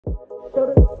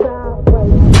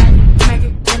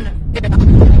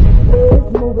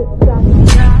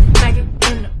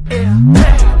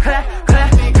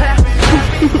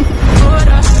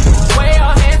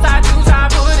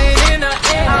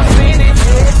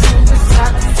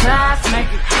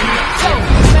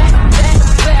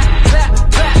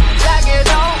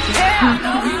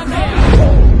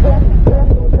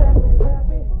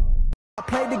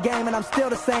And I'm still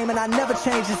the same, and I never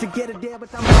change just to get a deal, but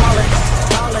I'm ballin'.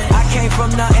 I came from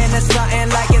nothing to something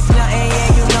like it's nothing,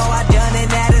 yeah, you know I done it,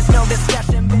 that is no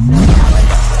discussion, bitch, I'm ballin'.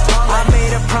 I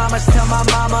made a promise to my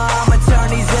mama, I'ma turn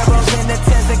these zeros into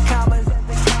tens and commas,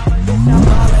 bitch, I'm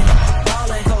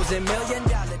ballin', closing $1 million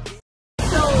deals.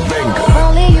 If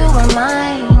only you were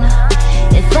mine,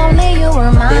 if only you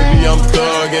were mine. Baby, I'm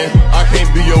thuggin', I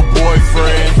can't be your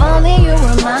boyfriend. If only you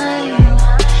were mine,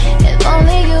 if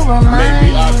only you were mine.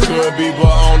 Maybe I could be,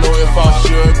 but I don't know if I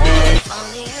should be. If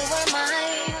only you were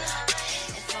mine,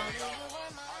 if only you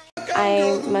were mine.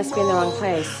 I must be in the wrong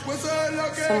place.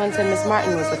 Someone said Miss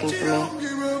Martin was looking for me.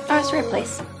 Oh, it's the right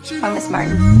place. I'm Miss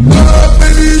Martin.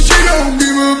 Baby, she don't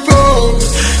give a fuck.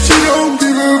 She don't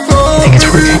give a fuck.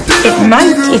 It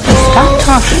might if you stop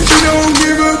talking. She don't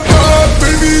give a fuck,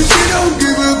 baby. She don't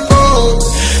give a fuck.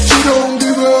 She don't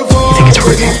give a fuck. I think it's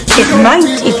working. It might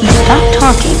if you stop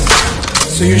talking.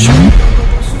 So you should.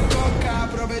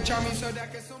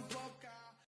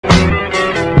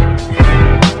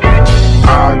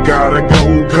 I gotta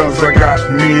go cause I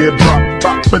got me a drop.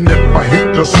 And if I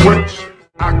hit the switch,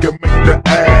 I can make the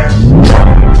ass drop.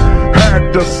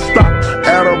 Had to stop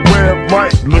at a red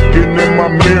light, looking in my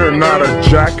mirror, not a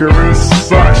jacker in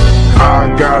sight.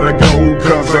 I gotta go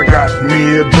cause I got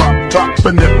me a drop top.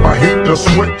 And if I hit the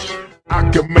switch, I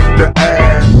can make the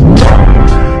ass drop.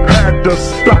 Had to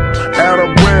stop at a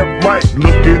red light,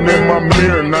 looking in my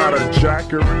mirror, not a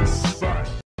jacker in sight.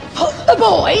 Put the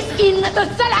boys in the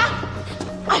cellar.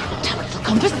 I want to have a little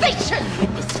conversation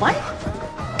with this one.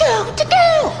 Girl to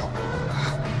girl.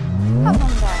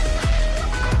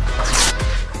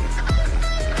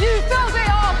 You felt it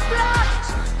all flat.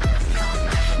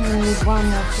 Only one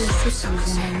of the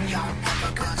cities in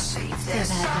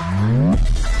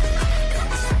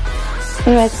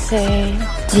the let's say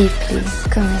deeply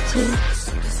committed.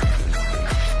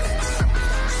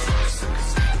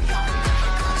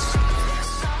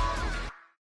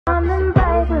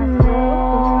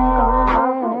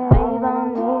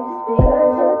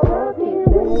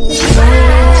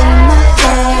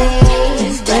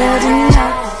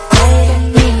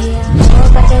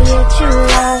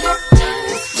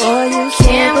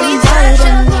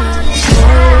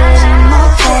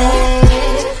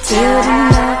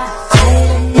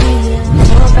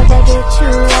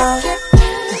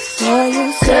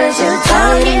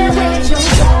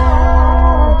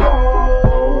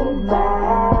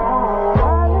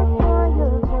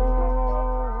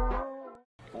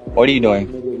 What are you doing?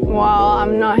 Well,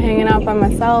 I'm not hanging out by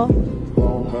myself.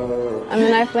 And the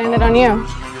knife landed on you.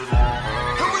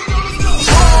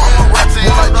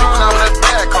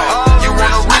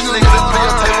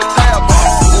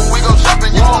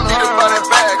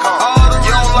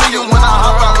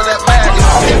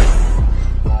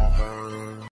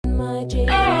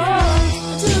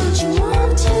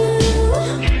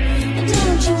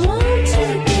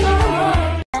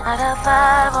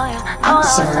 I'm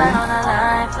sorry.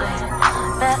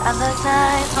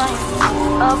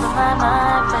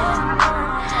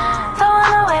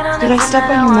 Did I step on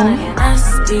your mom?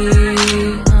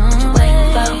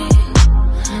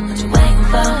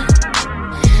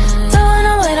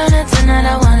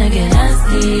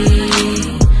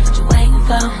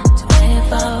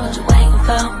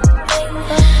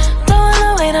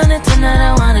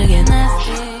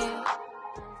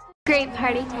 Great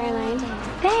party, Caroline.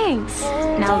 Thanks.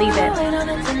 Now leave it.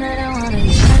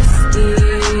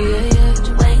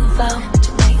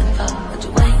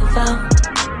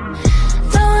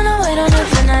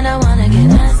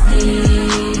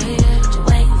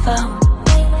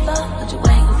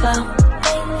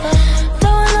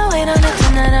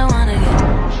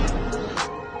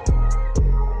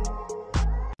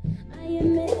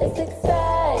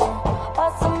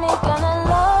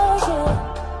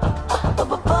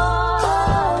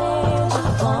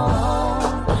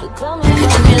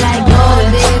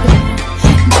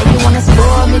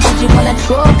 Did you wanna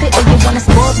drop it or you wanna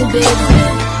spoil me, baby?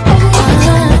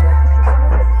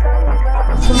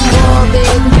 Some more,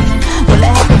 baby. Well, I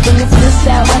have to bring it to the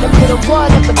south. Gotta put a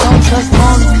wall up, but don't trust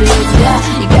homies, baby. Yeah,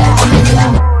 you got me.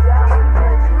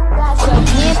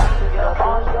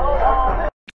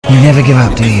 You never give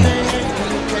up, do you?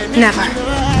 Never.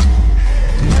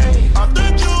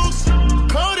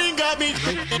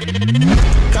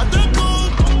 Got the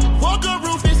coupe, walker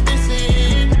roof is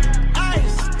missing.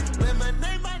 Ice,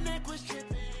 lemonade, my neck was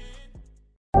tripping.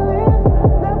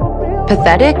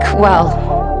 Pathetic? Well,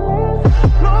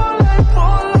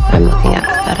 I'm looking at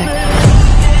pathetic.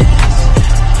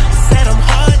 Said I'm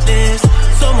heartless,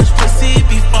 so much pussy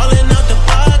be falling out the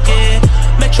pocket.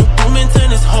 Metro Boomin turn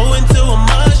this hoe into a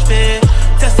mosh pit.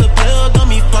 Tesla build on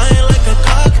me flying like a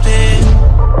cockpit.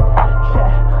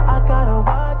 I gotta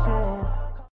watch it.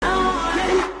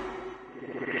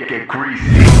 Get greasy.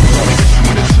 Wanna get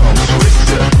you in a tongue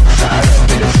twister. Tied up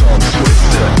in a tongue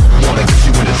twister. Wanna get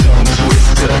you in a tongue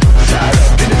twister. Tied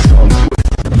up in a tongue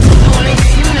twister. Wanna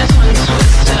get you in a tongue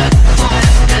twister. Tied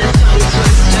up in a tongue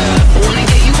twister. Wanna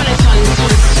get you in a tongue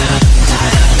twister.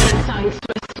 Tied up in a tongue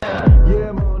twister. Yeah,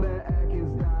 I'm on that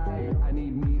Atkins diet. I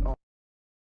need me on.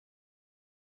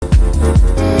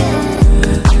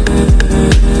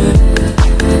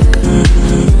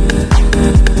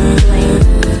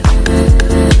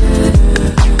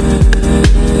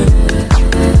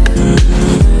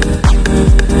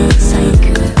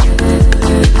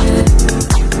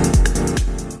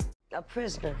 A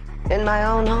prisoner in my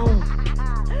own home?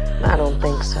 I don't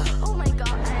think so.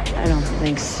 I don't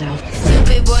think so.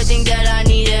 Stupid boy think that I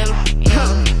need him.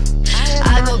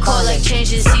 I go cold like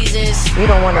changing seasons. You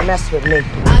don't want to mess with me.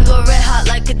 I go red hot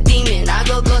like a demon. I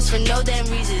go ghost for no damn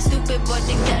reason. Stupid boy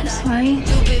think that Sorry?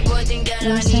 Stupid boy think that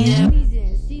I need him.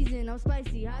 Season, I'm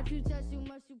spicy. How you touch you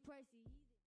much you pricey.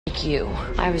 Like you.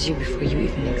 I was you before you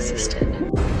even existed.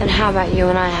 And how about you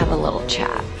and I have a little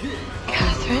chat?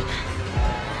 Catherine?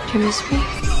 Do you miss me?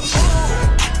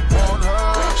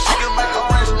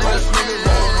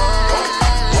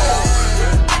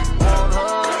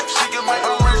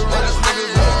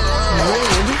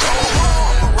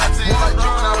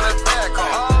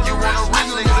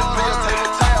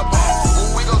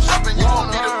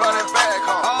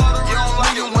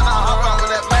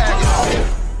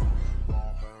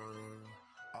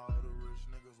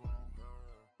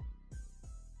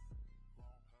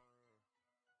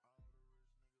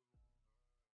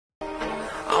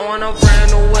 I want a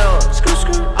brand new wheel.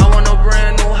 I want a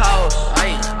brand new house.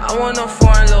 I want a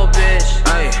foreign little bitch.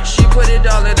 She put it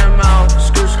all in her mouth.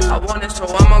 I want it, so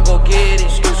I'ma go get it.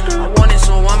 I want it,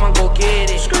 so I'ma go get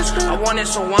it. I want it,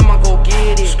 so I'ma go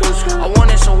get it. I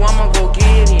want it, so I'ma go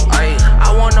get it.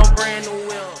 I want a brand new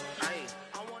wheel.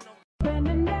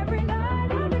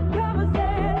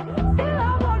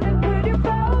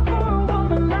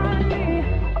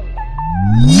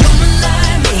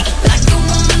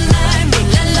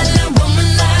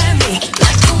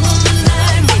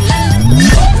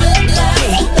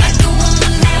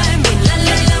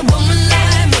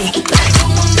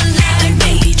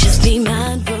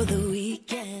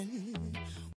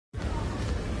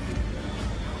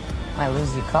 I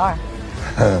lose your car.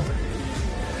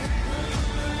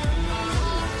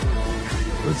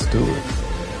 Let's do it.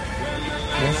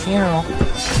 Your funeral.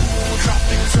 Drop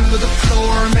it to the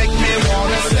floor, make me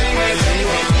wanna sing it,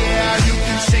 baby. Yeah, you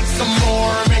can shake some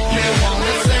more, make me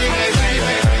wanna sing it,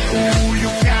 baby. Ooh, you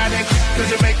got it, 'cause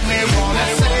you make me wanna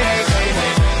sing it, baby.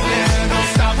 Yeah, don't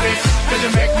stop it, 'cause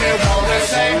you make me wanna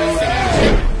sing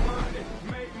it.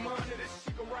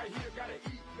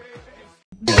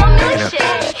 From no shit,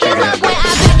 he love when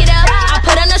I back it up. I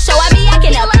put on a show, I be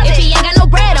acting up. If he ain't got no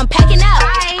bread, I'm packing up.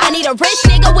 I need a rich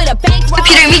nigga with a bankroll.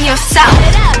 Peter, mean yourself. Put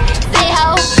it up, say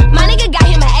ho. My nigga got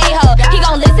him an a-hole. He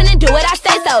gon' listen and do what I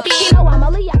say so. He know I'm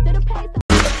only after the peso.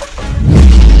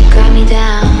 Grab me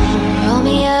down, roll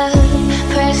me up,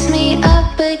 press me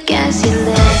up against your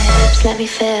lips. Let me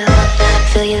feel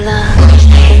your lungs,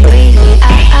 and breathe me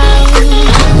out.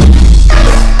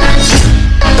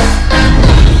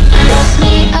 Press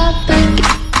me up against.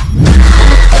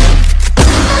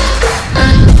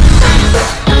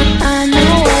 I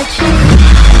know what you.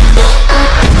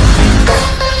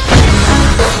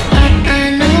 I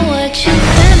know what you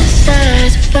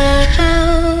fantasize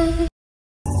about.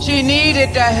 She needed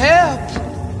the help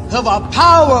of a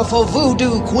powerful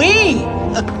voodoo queen,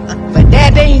 but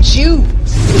that ain't you.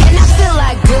 And I feel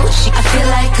like Gucci. I feel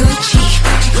like Gucci.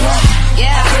 Yeah,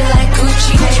 yeah. I feel like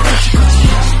Gucci, baby.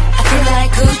 I feel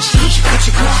like Gucci.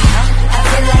 I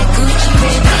feel like Gucci,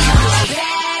 baby.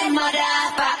 Bad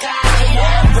motherfucker,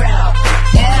 bro.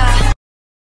 Yeah.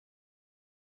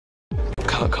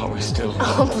 Call me still.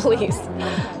 Oh, please.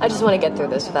 I just want to get through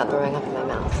this without throwing up in my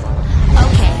mouth.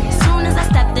 Okay, as soon as I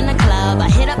stepped in the club, I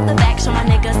hit up the back, show my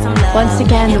niggas some love. Once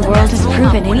again, the world has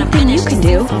proven anything you can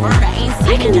do,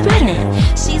 I can do better.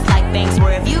 She's like, thanks,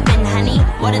 where have you been, honey?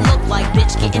 What it look like,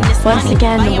 bitch, getting this Once money.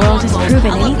 again, the world has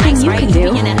proven anything you can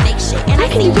do, I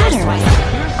can do better. Your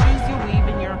shoes, you weave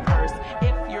in your purse.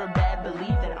 If you're bad,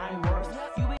 believe that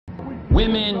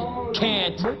women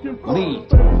can't lead.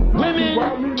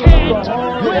 Women can't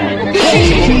win.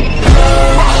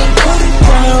 Put it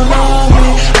down on me,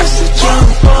 I said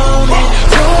jump on it.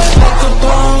 Throw it like a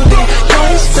bonnet,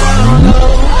 face down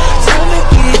low. Tell me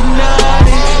get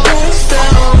naughty, face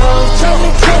down low. Tell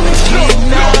me get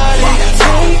naughty,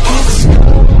 take it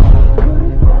slow.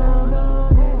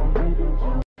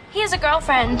 He has a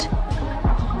girlfriend.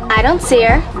 I don't see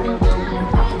her.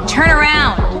 Turn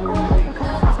around.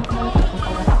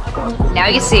 Now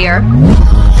you see her.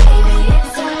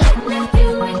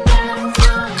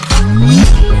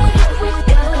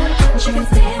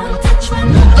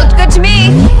 Looked good to me.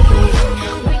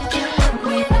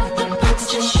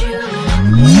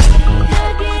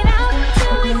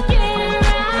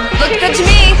 Looked good to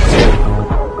me.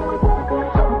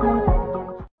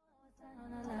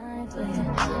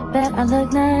 Bet I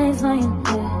look nice when you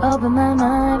open my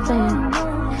mind for you.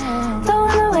 Don't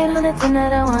wanna wait on it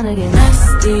tonight, I wanna get nasty.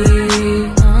 What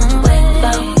you waiting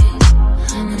for?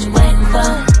 What you waiting for?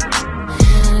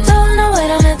 Don't wanna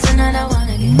wait on it tonight, I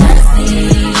wanna get nasty.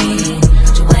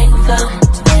 What you waiting for?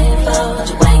 What you waiting for? What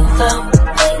you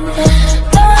waiting for?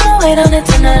 Don't wanna wait on it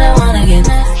tonight, I wanna get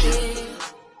nasty.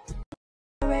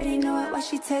 Already know it, why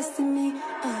she testing me.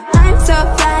 I'm so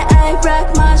fly, I rock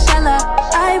Marshalla.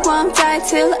 I won't die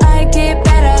till I get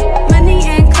better. Money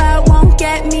and clout won't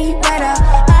get me better.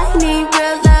 I need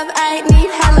real love, I need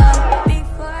hella.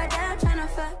 Before that, I'm tryna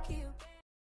fuck you.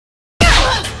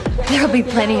 There'll be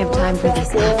plenty of time for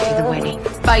this after the wedding.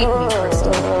 Fight me,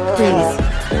 Crystal. Please,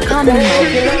 calm down.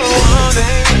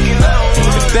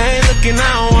 They looking, I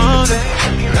want it.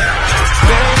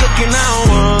 They looking, I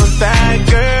want that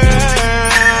girl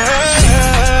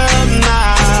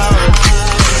now.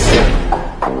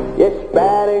 Yes,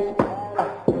 badass.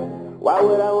 Why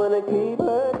would I wanna keep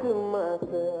her to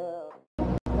myself?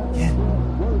 Yeah,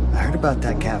 I heard about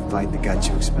that cat fight that got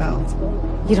you expelled.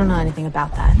 You don't know anything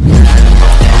about that.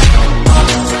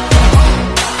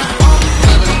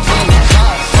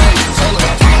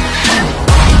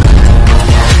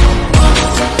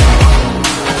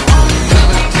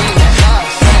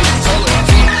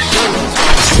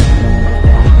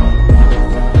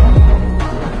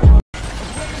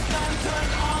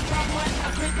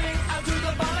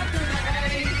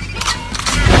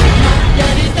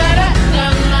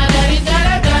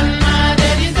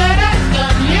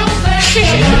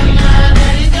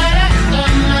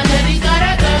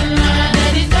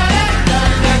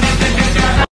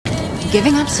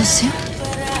 Giving up so soon?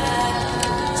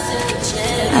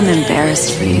 I'm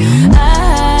embarrassed for you. I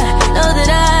know that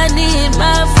I need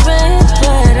my friend,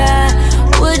 but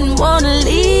I wouldn't wanna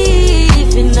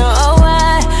leave. You know,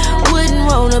 I wouldn't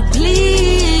wanna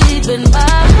bleed,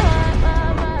 but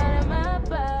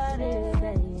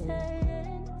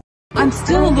I'm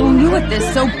still a little new at this,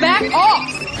 so back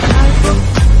off!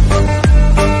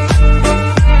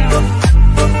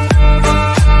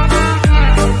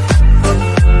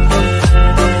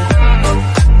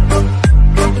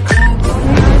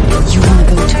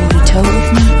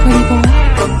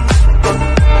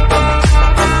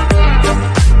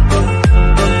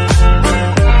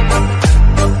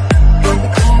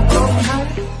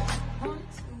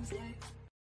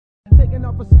 Taking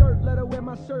off a skirt, let her wear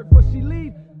my shirt before she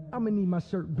leave. I'ma need my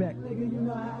shirt back. Nigga, you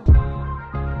know how.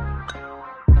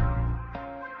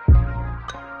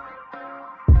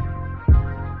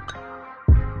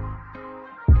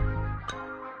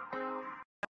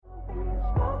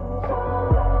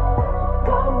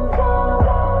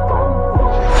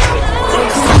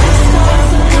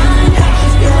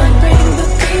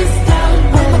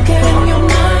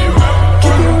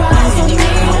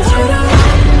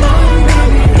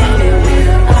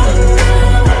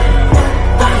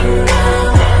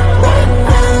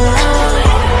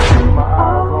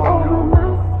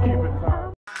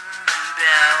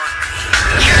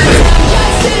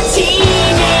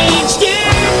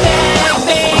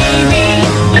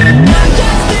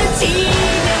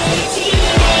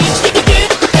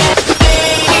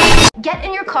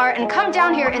 And come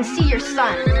down here and see your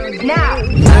son. Now!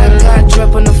 I got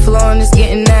drip on the floor and it's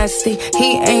getting nasty.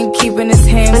 He ain't keeping his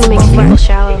hands Money makes people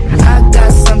shallow. I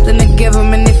got something to give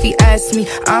him, and if he asks me,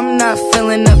 I'm not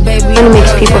feeling up, baby. Money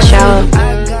makes people shallow.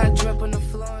 I got drip on the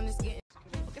floor and it's getting...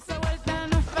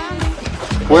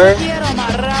 Where is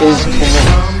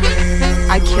Kimmy?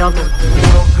 I killed him.